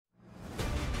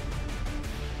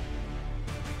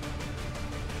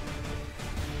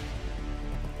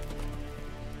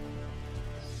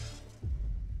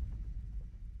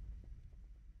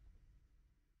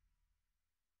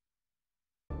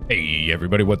Hey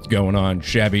everybody, what's going on?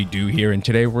 ShabbyDoo here, and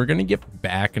today we're gonna get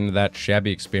back into that Shabby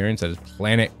experience as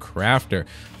Planet Crafter.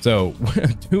 So,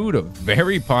 due to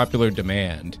very popular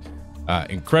demand,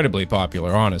 incredibly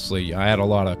popular, honestly. I had a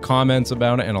lot of comments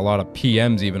about it and a lot of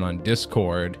PMs even on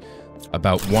Discord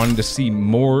about wanting to see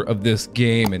more of this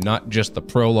game and not just the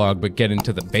prologue, but get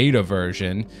into the beta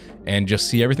version and just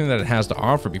see everything that it has to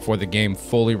offer before the game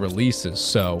fully releases.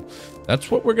 So that's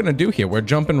what we're gonna do here. We're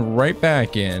jumping right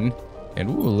back in. And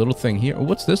ooh, a little thing here. Oh,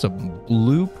 what's this? A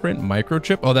blueprint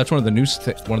microchip? Oh, that's one of the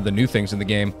new things in the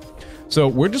game. So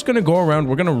we're just gonna go around.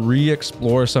 We're gonna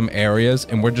re-explore some areas,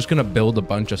 and we're just gonna build a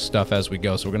bunch of stuff as we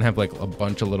go. So we're gonna have like a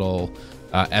bunch of little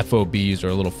FOBs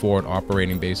or little forward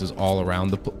operating bases all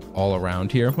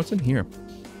around here. What's in here?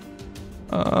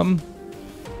 Get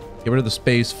rid of the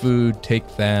space food.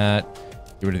 Take that.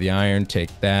 Get rid of the iron.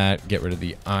 Take that. Get rid of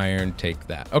the iron. Take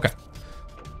that. Okay.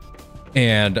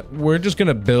 And we're just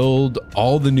gonna build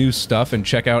all the new stuff and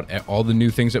check out all the new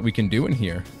things that we can do in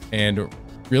here and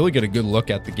really get a good look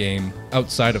at the game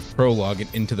outside of prologue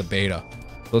and into the beta.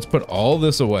 So let's put all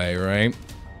this away, right?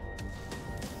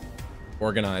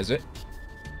 Organize it.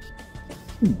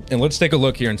 And let's take a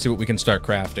look here and see what we can start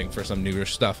crafting for some newer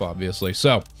stuff, obviously.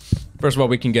 So first of all,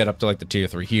 we can get up to like the tier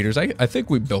 3 heaters. I think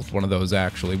we built one of those,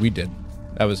 actually. We did.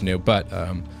 That was new, but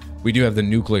we do have the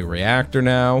nuclear reactor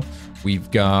now.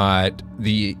 We've got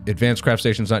the advanced craft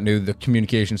station's not new. The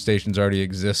communication stations already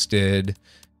existed.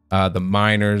 The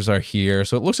miners are here.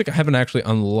 So it looks like I haven't actually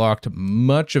unlocked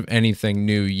much of anything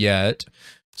new yet.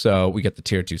 So we get the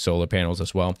tier 2 solar panels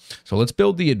as well. So let's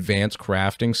build the advanced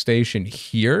crafting station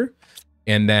here.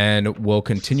 And then we'll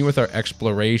continue with our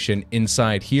exploration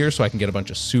inside here so I can get a bunch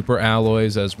of super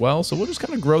alloys as well. So we'll just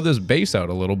kind of grow this base out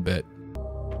a little bit.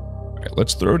 All right,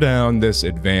 let's throw down this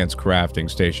advanced crafting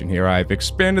station here. I've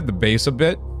expanded the base a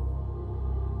bit.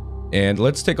 And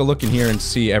let's take a look in here and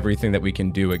see everything that we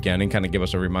can do again and kind of give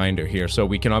us a reminder here. So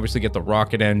we can obviously get the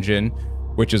rocket engine,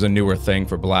 which is a newer thing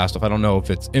for blast off. I don't know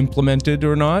if it's implemented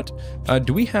or not.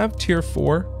 Do we have tier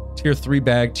 4, tier 3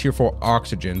 bag, tier 4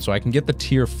 oxygen? So I can get the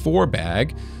tier 4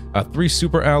 bag, 3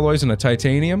 super alloys and a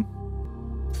titanium.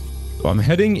 So I'm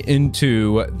heading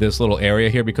into this little area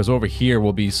here because over here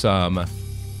will be some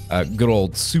good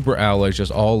old super alloys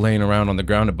just all laying around on the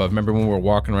ground above. Remember when we were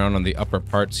walking around on the upper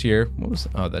parts here? What was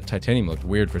that titanium looked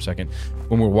weird for a second.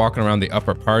 When we were walking around the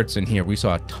upper parts in here, we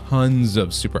saw tons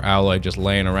of super alloy just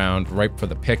laying around ripe for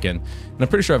the picking. And I'm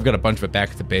pretty sure I've got a bunch of it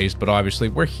back at the base, but obviously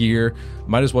we're here.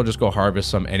 Might as well just go harvest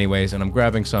some anyways. And I'm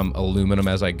grabbing some aluminum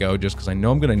as I go just because I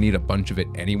know I'm going to need a bunch of it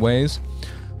anyways.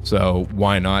 So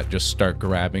why not just start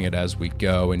grabbing it as we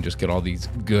go and just get all these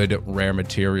good rare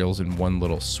materials in one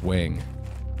little swing.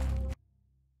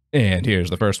 And here's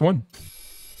the first one.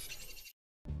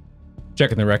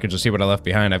 Checking the records to see what I left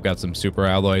behind. I've got some super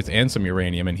alloys and some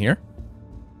uranium in here.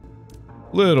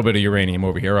 A little bit of uranium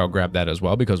over here. I'll grab that as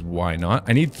well because why not?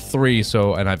 I need 3,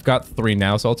 and I've got 3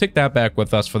 now, so I'll take that back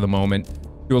with us for the moment.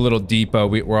 Do a little depot.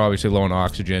 We're obviously low on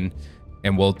oxygen,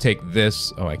 and we'll take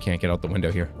this. Oh, I can't get out the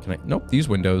window here. Can I? Nope, these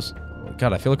windows. Oh,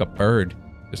 God, I feel like a bird.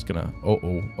 Just gonna.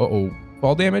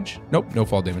 Fall damage? Nope, no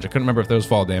fall damage. I couldn't remember if there was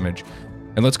fall damage.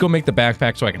 And let's go make the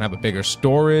backpack so I can have a bigger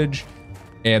storage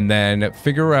and then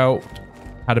figure out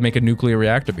how to make a nuclear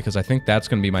reactor because I think that's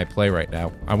going to be my play right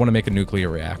now. I want to make a nuclear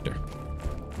reactor.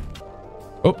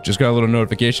 Oh, just got a little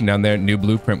notification down there. New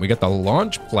blueprint. We got the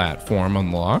launch platform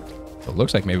unlocked. So it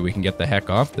looks like maybe we can get the heck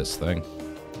off this thing.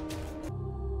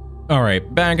 All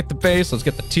right, back at the base. Let's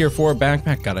get the tier 4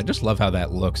 backpack. God, I just love how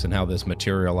that looks and how this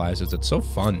materializes. It's so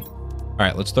fun. All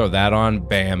right, let's throw that on.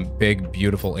 Bam. Big,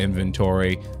 beautiful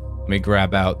inventory. Let me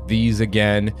grab out these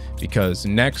again because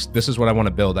next, this is what I want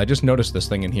to build. I just noticed this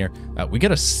thing in here. We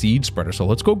get a seed spreader, so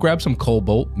let's go grab some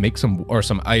cobalt, make some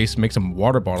ice, make some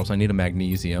water bottles. I need a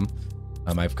magnesium.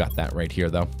 I've got that right here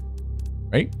though.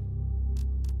 Right?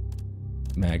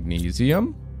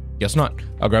 Magnesium? Guess not.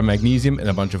 I'll grab magnesium and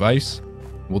a bunch of ice.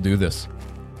 We'll do this.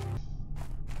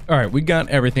 All right, we got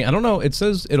everything. I don't know. It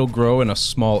says it'll grow in a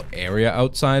small area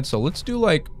outside, so let's do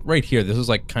like right here. This is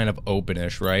like kind of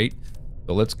openish, right?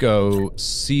 So let's go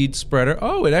seed spreader.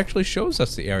 Oh, it actually shows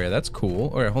us the area. That's cool.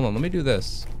 All right, hold on. Let me do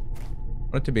this. I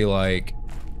want it to be like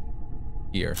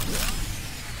here.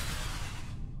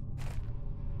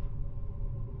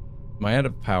 Am I out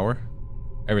of power?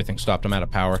 Everything stopped. I'm out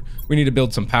of power. We need to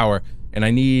build some power. And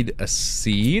I need a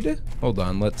seed. Hold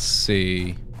on. Let's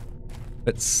see.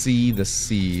 Let's see the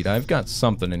seed. I've got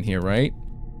something in here, right?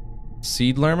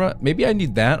 Seed lerma. Maybe I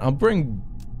need that. I'll bring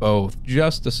both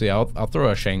just to see. I'll throw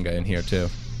a Shenga in here too.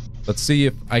 Let's see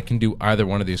if I can do either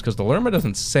one of these because the lerma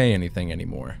doesn't say anything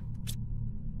anymore.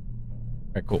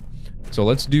 All right, cool. So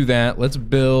let's do that. Let's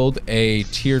build a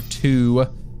tier 2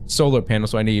 solar panel.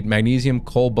 So I need magnesium,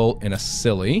 cobalt, and a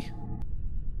silly.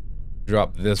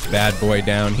 Drop this bad boy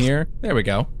down here. There we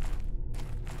go.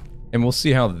 And we'll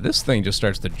see how this thing just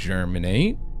starts to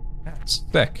germinate. That's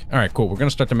thick. All right, cool. We're going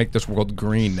to start to make this world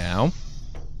green now.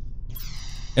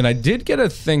 And I did get a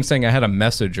thing saying I had a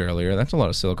message earlier. That's a lot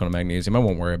of silicon and magnesium. I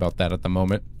won't worry about that at the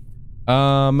moment.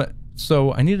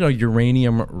 So I need a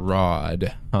uranium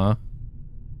rod, huh?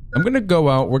 I'm going to go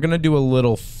out. We're going to do a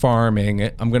little farming.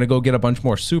 I'm going to go get a bunch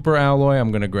more super alloy.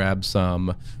 I'm going to grab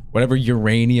some whatever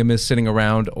uranium is sitting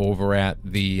around over at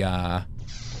the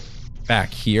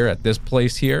back here at this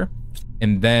place here.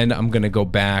 And then I'm going to go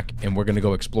back and we're going to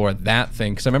go explore that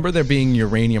thing. Because I remember there being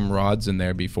uranium rods in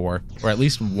there before. Or at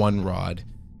least one rod.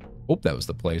 Hope that was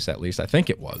the place, at least. I think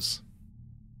it was.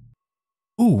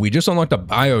 Ooh, we just unlocked a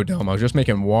biodome. I was just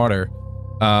making water.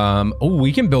 Oh,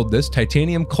 we can build this.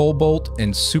 Titanium, cobalt,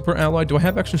 and super alloy. Do I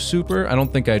have extra super? I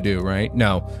don't think I do, right?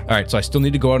 No. All right, so I still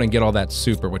need to go out and get all that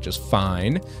super, which is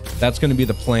fine. That's going to be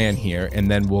the plan here. And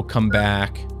then we'll come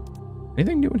back.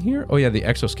 Anything new in here? Oh, yeah, the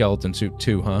exoskeleton suit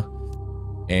too, huh?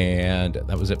 And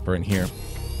that was it for in here.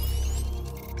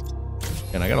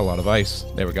 And I got a lot of ice.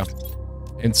 There we go.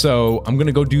 And so I'm going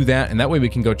to go do that. And that way we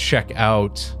can go check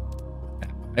out what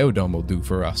that biodome will do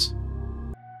for us.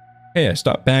 Hey, I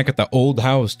stopped back at the old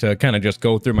house to kind of just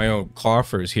go through my own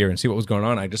coffers here and see what was going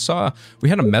on. I just saw we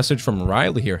had a message from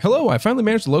Riley here. Hello, I finally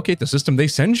managed to locate the system they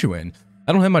send you in.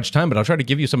 I don't have much time, but I'll try to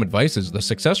give you some advices. The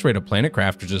success rate of planet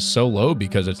crafters is so low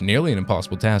because it's nearly an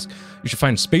impossible task. You should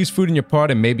find space food in your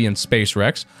pod and maybe in space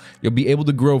wrecks. You'll be able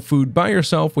to grow food by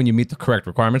yourself when you meet the correct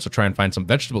requirements, so try and find some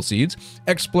vegetable seeds.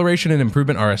 Exploration and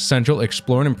improvement are essential.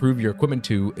 Explore and improve your equipment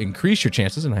to increase your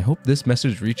chances, and I hope this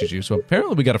message reaches you. So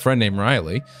apparently we got a friend named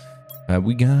Riley.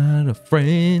 We got a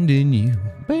friend in you.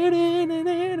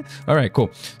 All right, cool.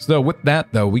 So with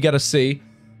that, though, we got to see.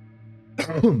 I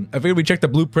figured we check the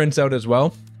blueprints out as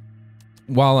well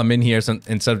while I'm in here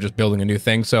instead of just building a new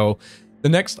thing. So the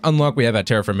next unlock we have at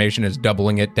Terraformation is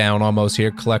doubling it down almost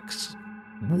here. Collects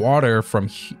water from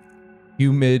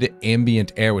humid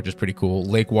ambient air, which is pretty cool.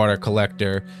 Lake water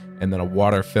collector, and then a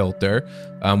water filter.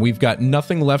 We've got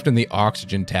nothing left in the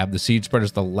oxygen tab. The seed spreader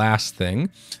is the last thing.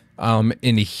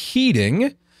 In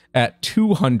heating at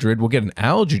 200, we'll get an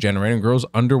algae generator and grows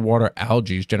underwater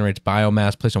algae, generates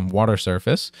biomass placed on water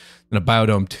surface, and a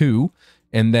biodome 2.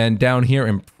 And then down here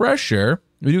in pressure,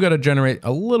 we do got to generate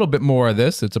a little bit more of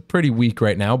this. It's a pretty weak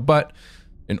right now, but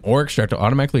an ore extractor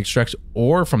automatically extracts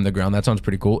ore from the ground. That sounds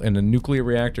pretty cool. And a nuclear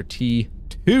reactor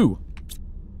T2.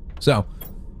 So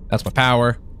that's my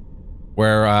power.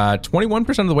 We're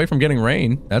 21% of the way from getting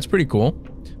rain. That's pretty cool.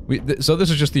 So this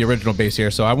is just the original base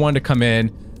here. So I wanted to come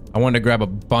in. I wanted to grab a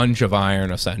bunch of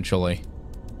iron, essentially.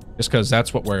 Just because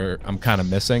that's what I'm kind of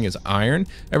missing is iron.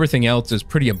 Everything else is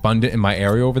pretty abundant in my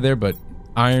area over there, but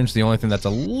iron's the only thing that's a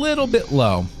little bit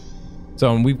low.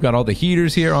 So we've got all the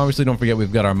heaters here. Obviously, don't forget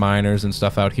we've got our miners and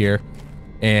stuff out here.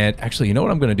 And actually, you know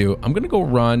what I'm going to do? I'm going to go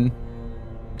run...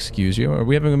 Excuse you. Are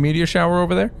we having a meteor shower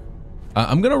over there?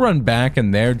 I'm going to run back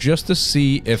in there just to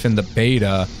see if in the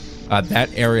beta... that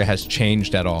area has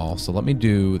changed at all. So let me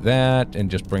do that and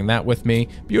just bring that with me.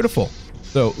 Beautiful.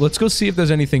 So let's go see if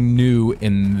there's anything new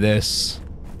in this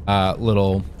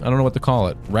little, I don't know what to call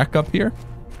it, wreck up here.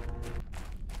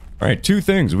 All right, two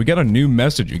things. We got a new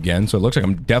message again, so it looks like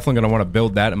I'm definitely going to want to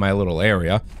build that in my little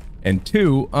area. And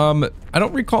two, I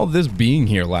don't recall this being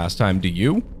here last time. Do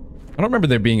you? I don't remember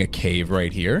there being a cave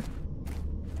right here.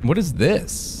 What is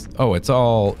this? Oh, it's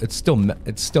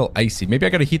still icy. Maybe I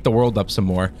got to heat the world up some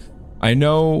more. I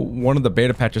know one of the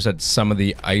beta patches said some of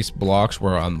the ice blocks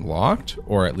were unlocked,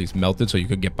 or at least melted so you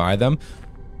could get by them.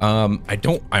 I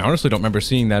honestly don't remember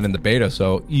seeing that in the beta,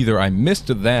 so either I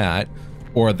missed that,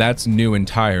 or that's new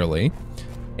entirely.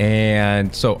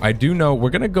 And so I do know we're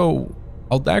gonna go,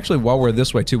 actually while we're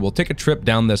this way too, we'll take a trip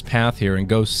down this path here and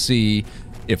go see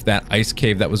if that ice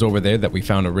cave that was over there that we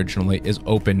found originally is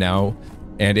open now.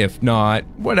 And if not,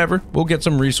 whatever, we'll get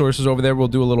some resources over there. We'll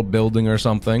do a little building or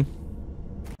something.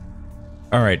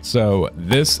 All right, so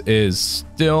this is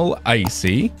still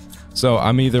icy. So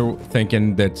I'm either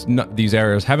thinking that these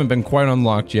areas haven't been quite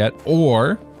unlocked yet,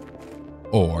 or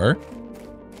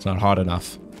it's not hot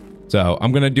enough. So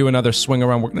I'm going to do another swing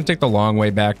around. We're going to take the long way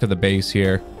back to the base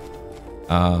here.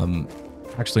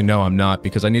 Actually, no, I'm not,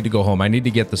 because I need to go home. I need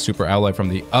to get the super alloy from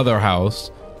the other house.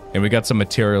 And we got some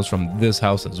materials from this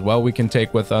house as well we can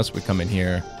take with us. We come in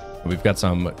here. We've got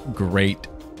some great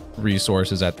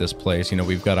resources at this place. You know,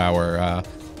 we've got our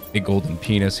big golden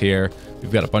penis here.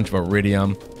 We've got a bunch of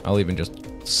iridium. I'll even just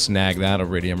snag that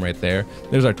iridium right there.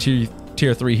 There's our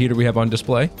tier 3 heater we have on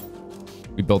display.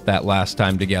 We built that last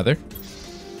time together.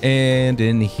 And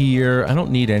in here, I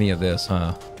don't need any of this,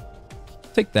 huh?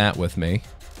 Take that with me.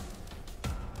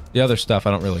 The other stuff I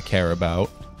don't really care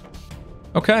about.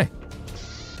 Okay.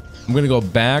 I'm going to go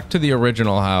back to the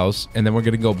original house, and then we're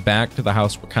going to go back to the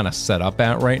house we're kind of set up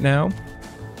at right now.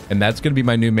 And that's going to be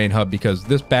my new main hub, because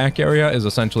this back area is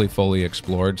essentially fully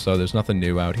explored, so there's nothing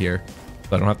new out here.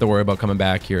 So I don't have to worry about coming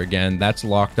back here again. That's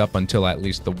locked up until at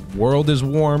least the world is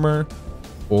warmer,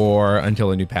 or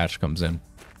until a new patch comes in.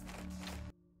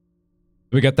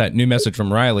 We got that new message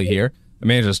from Riley here. I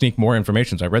managed to sneak more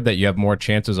information. So I read that you have more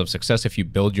chances of success if you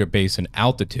build your base in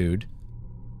altitude.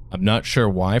 I'm not sure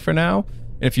why for now.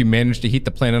 And if you manage to heat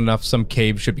the planet enough, some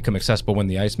caves should become accessible when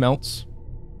the ice melts.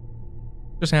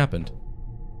 Just happened.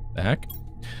 The heck?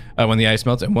 When the ice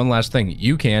melts. And one last thing.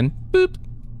 You can... Boop.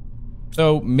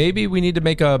 So maybe we need to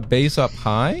make a base up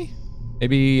high?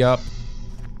 Maybe up...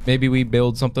 Maybe we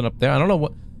build something up there. I don't know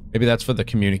what... Maybe that's for the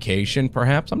communication,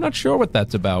 perhaps? I'm not sure what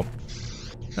that's about.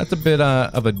 That's a bit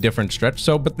of a different stretch.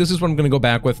 So, but this is what I'm going to go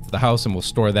back with the house, and we'll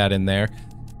store that in there.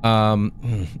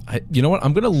 You know what?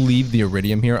 I'm going to leave the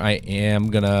iridium here. I am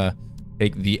going to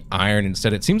take the iron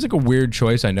instead. It seems like a weird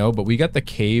choice, I know, but we got the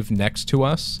cave next to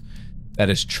us that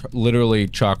is literally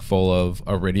chock full of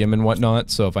iridium and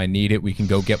whatnot. So if I need it, we can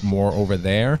go get more over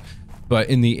there. But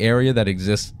in the area that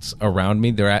exists around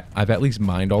me, I've at least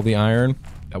mined all the iron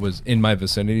that was in my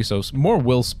vicinity. So more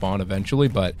will spawn eventually,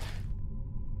 but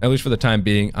at least for the time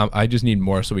being, I just need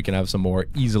more so we can have some more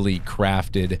easily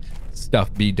crafted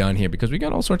stuff be done here, because we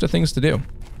got all sorts of things to do.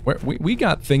 We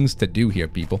got things to do here,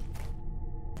 people.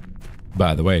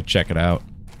 By the way, check it out.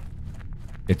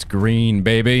 It's green,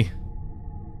 baby.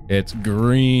 It's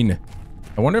green.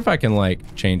 I wonder if I can,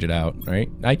 like, change it out, right?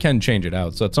 I can change it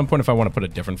out. So at some point, if I want to put a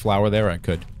different flower there, I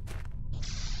could.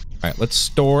 All right, let's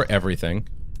store everything.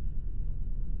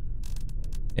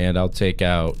 And I'll take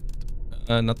out...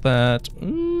 not that.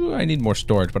 Ooh, I need more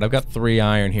storage, but I've got 3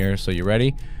 iron here. So you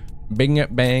ready? Bing,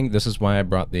 bang. This is why I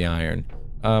brought the iron.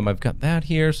 I've got that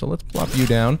here, so let's plop you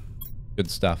down. Good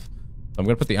stuff. I'm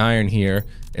gonna put the iron here,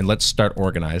 and let's start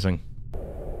organizing.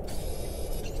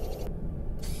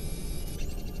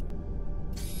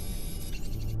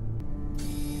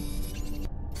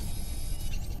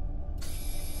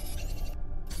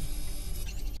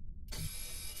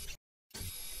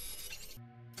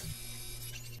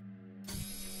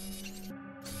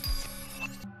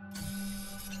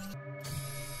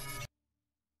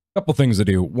 Couple things to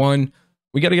do. One,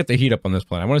 we got to get the heat up on this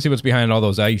planet. I want to see what's behind all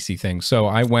those icy things. So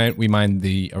we mined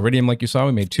the iridium like you saw.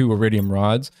 We made 2 iridium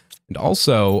rods. And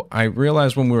also, I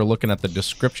realized when we were looking at the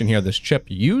description here of this chip,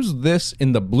 use this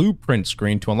in the blueprint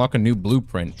screen to unlock a new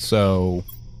blueprint. So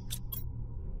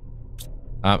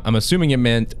I'm assuming it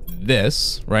meant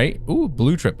this, right? Ooh,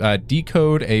 blue trip.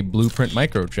 Decode a blueprint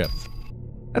microchip.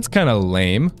 That's kind of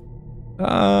lame.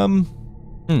 Well,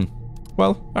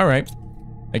 all right.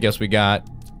 I guess we got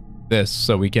this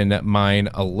so we can mine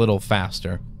a little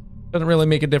faster. Doesn't really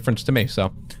make a difference to me,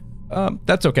 so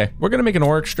that's okay. We're gonna make an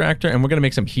ore extractor, and we're gonna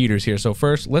make some heaters here. So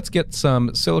first, let's get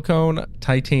some silicone,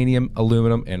 titanium,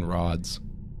 aluminum, and rods.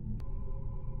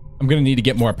 I'm gonna need to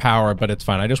get more power, but it's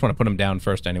fine. I just want to put them down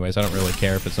first anyways. I don't really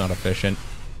care if it's not efficient.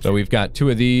 So we've got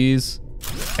 2 of these.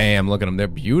 Bam, look at them. They're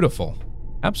beautiful.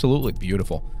 Absolutely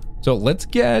beautiful. So let's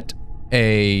get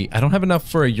I don't have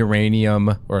enough for a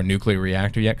uranium or a nuclear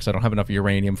reactor yet, because I don't have enough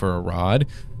uranium for a rod.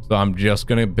 So I'm just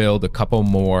going to build a couple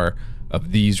more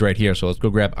of these right here. So let's go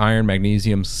grab iron,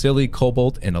 magnesium, silly,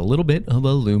 cobalt, and a little bit of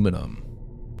aluminum.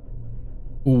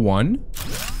 1,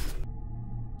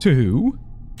 2,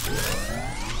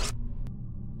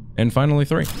 and finally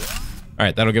 3. All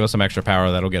right, that'll give us some extra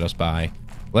power. That'll get us by.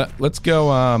 Let's go.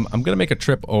 I'm going to make a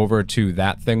trip over to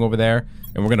that thing over there.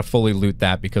 And we're going to fully loot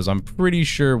that, because I'm pretty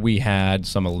sure we had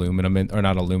some aluminum, or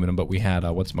not aluminum, but we had,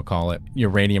 whatchamacallit,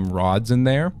 uranium rods in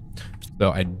there.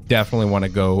 So I definitely want to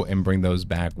go and bring those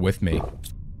back with me.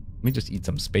 Let me just eat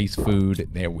some space food.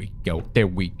 There we go. There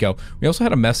we go. We also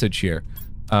had a message here.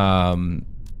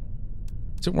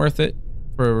 Is it worth it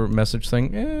for a message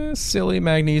thing? Silly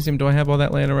magnesium. Do I have all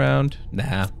that laying around?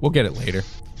 Nah, we'll get it later.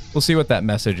 We'll see what that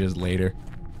message is later.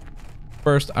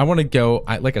 First, I want to go,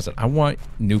 like I said, I want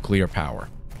nuclear power.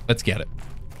 Let's get it.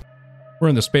 We're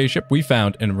in the spaceship. We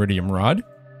found an iridium rod.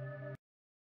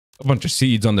 A bunch of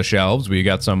seeds on the shelves. We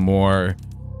got some more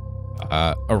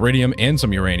iridium and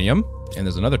some uranium. And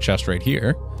there's another chest right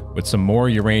here with some more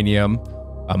uranium,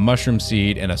 a mushroom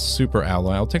seed, and a super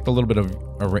alloy. I'll take a little bit of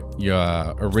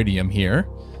iridium here.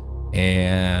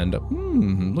 And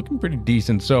looking pretty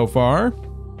decent so far.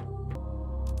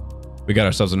 We got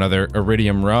ourselves another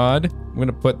iridium rod. I'm going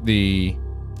to put the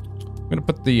gonna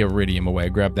put the iridium away,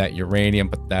 grab that uranium,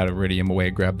 put that iridium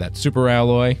away, grab that super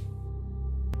alloy.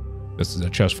 This is a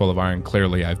chest full of iron.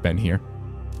 Clearly, I've been here.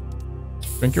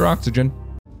 Drink your oxygen.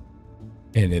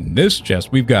 And in this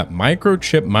chest, we've got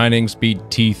microchip mining speed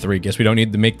T3. Guess we don't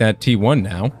need to make that T1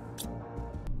 now.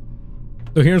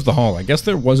 So here's the haul. I guess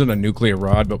there wasn't a nuclear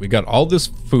rod, but we got all this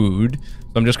food.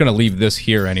 So I'm just going to leave this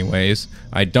here anyways.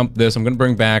 I dumped this. I'm going to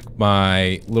bring back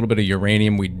my little bit of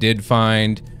uranium. We did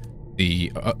find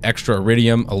the extra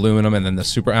iridium, aluminum, and then the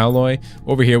super alloy.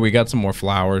 Over here, we got some more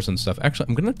flowers and stuff. Actually,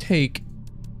 I'm going to take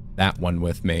that one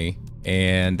with me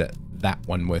and that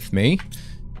one with me.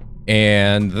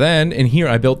 And then in here,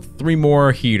 I built 3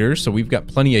 more heaters. So we've got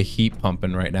plenty of heat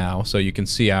pumping right now. So you can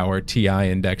see our TI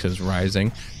index is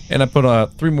rising. And I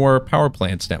put 3 more power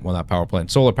plants down. Well, not power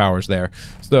plants, solar powers there.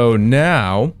 So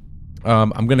now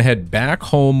I'm going to head back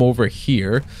home over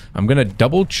here. I'm going to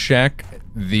double check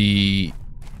the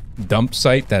dump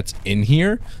site that's in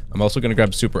here. I'm also going to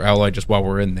grab super alloy just while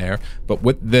we're in there. But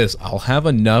with this, I'll have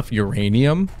enough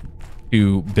uranium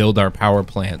to build our power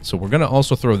plant. So we're going to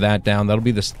also throw that down. That'll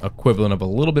be the equivalent of a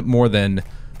little bit more than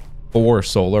 4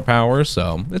 solar powers.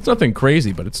 So it's nothing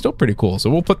crazy, but it's still pretty cool. So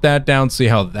we'll put that down, see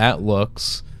how that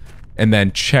looks, and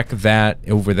then check that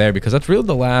over there, because that's really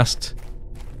the last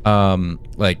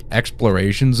like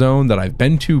exploration zone that I've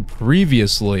been to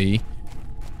previously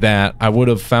that I would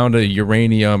have found a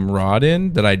uranium rod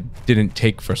in that I didn't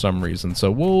take for some reason.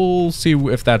 So we'll see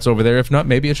if that's over there. If not,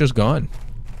 maybe it's just gone.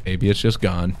 Maybe it's just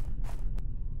gone.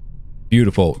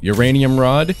 Beautiful. Uranium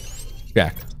rod.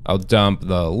 Check. I'll dump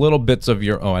the little bits of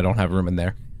your... Oh, I don't have room in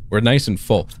there. We're nice and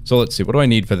full. So let's see. What do I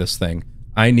need for this thing?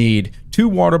 I need 2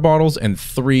 water bottles and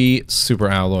 3 super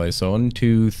alloys. So 1,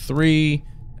 2, 3.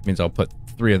 That means I'll put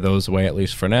 3 of those away, at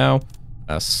least for now.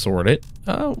 Sort it.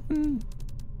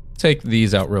 Take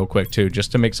these out real quick, too,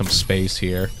 just to make some space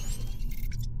here.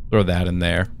 Throw that in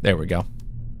there. There we go.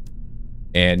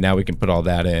 And now we can put all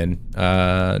that in.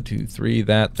 2, 3,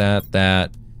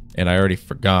 that. And I already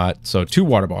forgot. So 2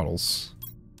 water bottles.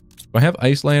 Do I have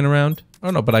ice laying around? Oh,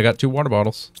 no, but I got 2 water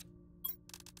bottles.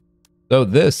 So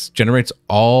this generates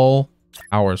all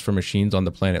powers for machines on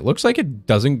the planet. Looks like it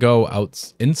doesn't go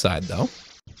out inside, though.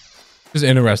 It's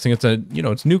interesting. It's a, you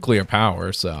know, it's nuclear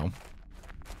power, so...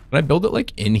 Can I build it,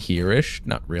 like, in here-ish?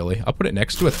 Not really. I'll put it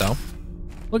next to it, though.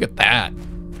 Look at that.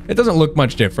 It doesn't look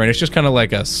much different. It's just kind of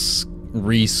like a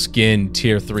reskinned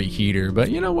tier 3 heater,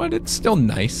 but you know what? It's still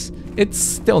nice. It's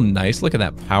still nice. Look at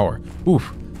that power.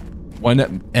 Oof. 1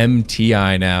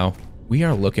 MTI now. We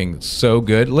are looking so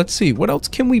good. Let's see. What else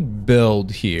can we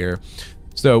build here?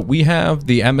 So we have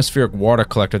the atmospheric water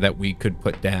collector that we could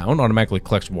put down. Automatically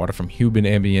collects water from human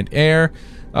ambient air.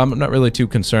 I'm not really too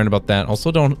concerned about that. Also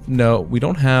don't know. We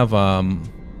don't have a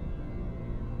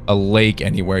lake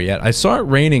anywhere yet. I saw it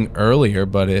raining earlier,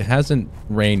 but it hasn't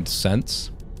rained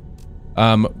since.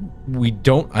 I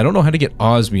don't know how to get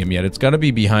osmium yet. It's got to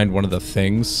be behind one of the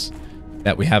things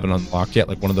that we haven't unlocked yet,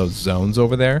 like one of those zones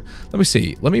over there. Let me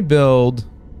see. Let me build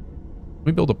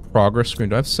a progress screen.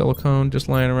 Do I have silicone just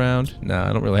lying around? No,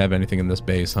 I don't really have anything in this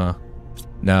base, huh?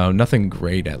 No, nothing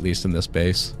great, at least in this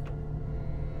base.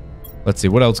 Let's see,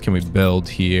 what else can we build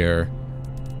here?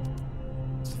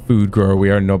 Food grower,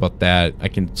 we already know about that. I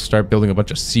can start building a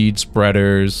bunch of seed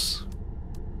spreaders.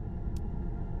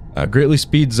 Greatly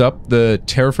speeds up the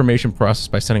terraformation process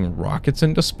by sending rockets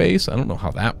into space. I don't know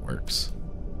how that works.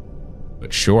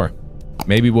 But sure.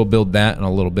 Maybe we'll build that in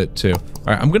a little bit too. All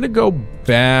right, I'm going to go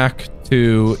back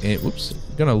to... Whoops.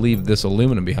 I'm going to leave this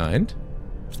aluminum behind.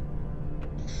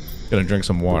 Going to drink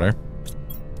some water.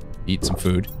 Eat some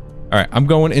food. All right, I'm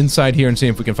going inside here and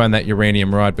seeing if we can find that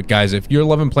uranium rod. But guys, if you're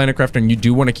loving PlanetCraft and you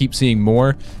do want to keep seeing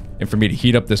more, and for me to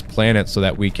heat up this planet so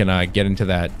that we can get into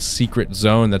that secret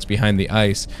zone that's behind the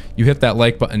ice, you hit that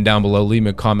like button down below. Leave me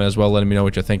a comment as well, letting me know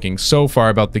what you're thinking so far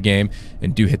about the game.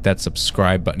 And do hit that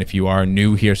subscribe button if you are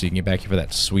new here so you can get back here for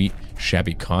that sweet,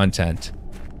 shabby content.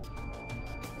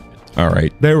 All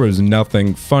right, there was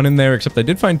nothing fun in there, except I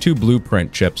did find 2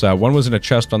 blueprint chips. One was in a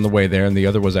chest on the way there, and the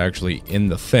other was actually in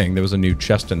the thing. There was a new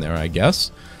chest in there, I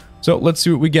guess. So let's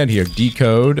see what we get here.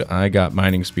 Decode. I got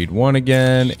mining speed 1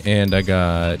 again, and I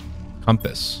got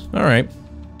compass. All right.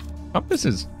 Compass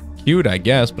is cute, I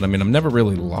guess, but I mean, I'm never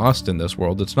really lost in this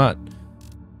world. It's not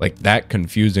like that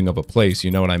confusing of a place,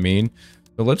 you know what I mean?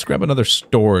 So let's grab another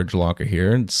storage locker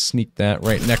here and sneak that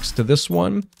right next to this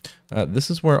one. This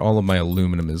is where all of my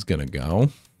aluminum is gonna go.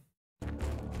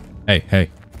 Hey,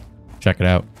 check it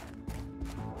out.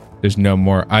 There's no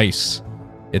more ice.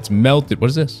 It's melted. What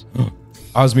is this?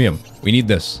 Osmium. We need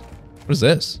this. What is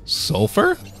this?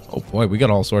 Sulfur? Oh boy, we got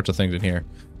all sorts of things in here.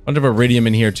 Bunch of iridium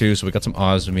in here too, so we got some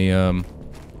osmium.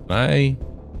 Can I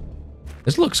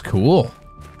This looks cool.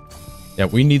 Yeah,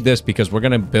 we need this because we're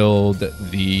going to build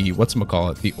the,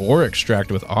 whatchamacallit, the ore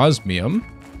extractor with osmium.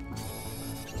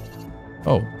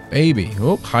 Oh, baby.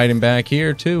 Oh, hiding back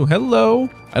here too. Hello.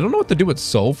 I don't know what to do with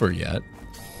sulfur yet.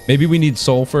 Maybe we need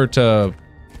sulfur to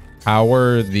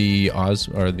power the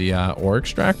ore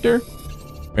extractor.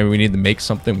 Maybe we need to make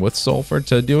something with sulfur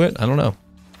to do it. I don't know.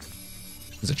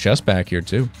 There's a chest back here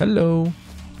too. Hello.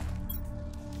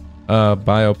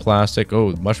 Bioplastic.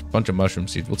 Oh, bunch of mushroom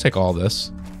seeds. We'll take all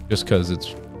this just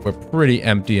because we're pretty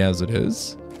empty as it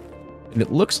is. And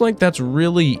it looks like that's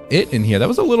really it in here. That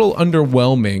was a little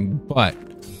underwhelming, but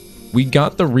we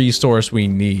got the resource we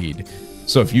need.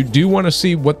 So if you do want to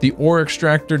see what the ore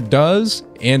extractor does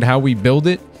and how we build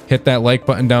it, hit that like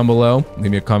button down below.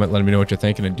 Leave me a comment, let me know what you're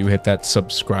thinking, and do hit that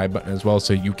subscribe button as well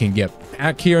so you can get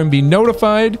back here and be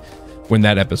notified when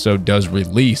that episode does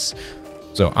release.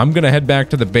 So I'm going to head back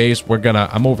to the base.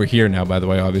 I'm over here now, by the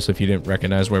way, obviously, if you didn't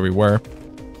recognize where we were,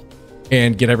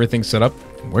 and get everything set up.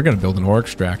 We're going to build an ore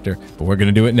extractor, but we're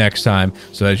going to do it next time.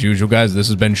 So as usual, guys, this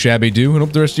has been ShabbyDoo, and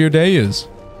hope the rest of your day is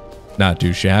not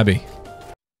too shabby.